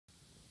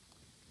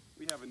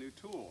have a new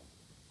tool.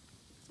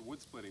 It's a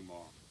wood splitting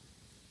maul.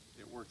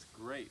 It works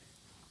great.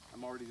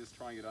 I'm already just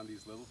trying it on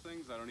these little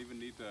things. I don't even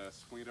need to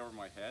swing it over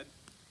my head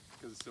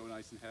because it's so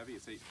nice and heavy.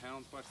 It's 8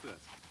 pounds. Watch this.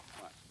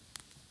 Watch.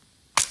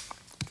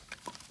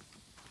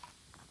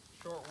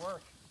 Short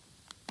work.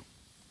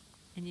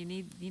 And you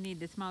need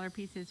the smaller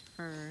pieces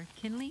for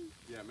kindling?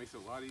 Yeah, it makes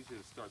it a lot easier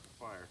to start the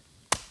fire.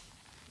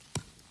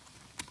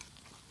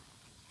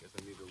 Guess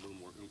I need a little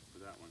more oomph for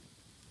that one.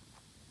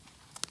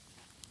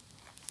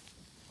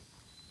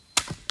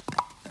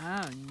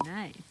 Oh,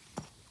 nice.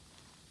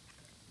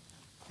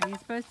 Are you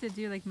supposed to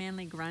do like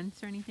manly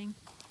grunts or anything?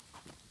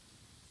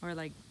 Or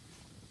like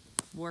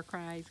war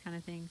cries kind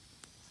of thing?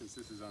 Since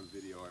this is on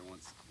video, I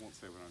won't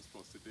say what I'm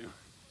supposed to do.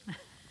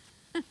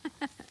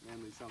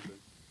 Manly something.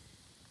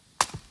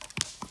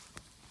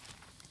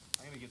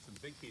 I'm going to get some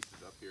big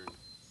pieces up here and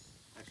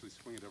actually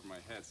swing it over my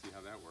head, see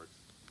how that works.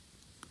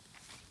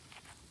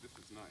 This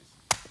is nice.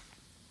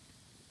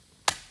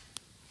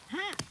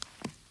 Ha!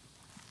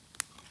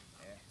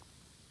 Yeah.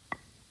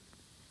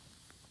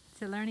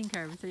 It's a learning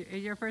curve. So is it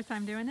your first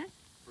time doing this?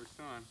 First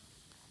time.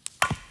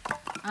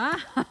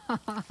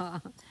 Oh,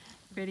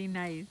 pretty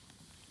nice.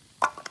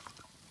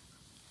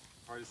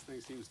 Hardest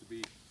thing seems to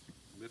be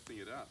lifting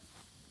it up.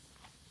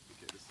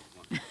 Okay, this is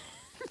one.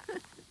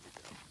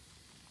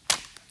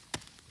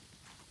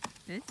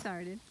 It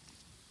started.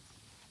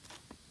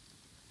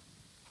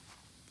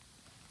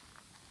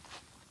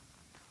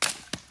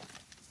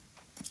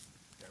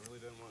 That really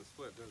doesn't want to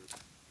split, does it?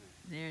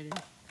 There it is.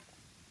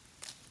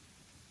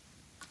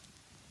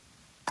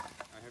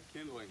 I have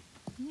kindling.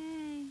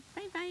 Yay.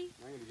 Bye-bye.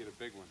 I'm going to get a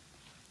big one.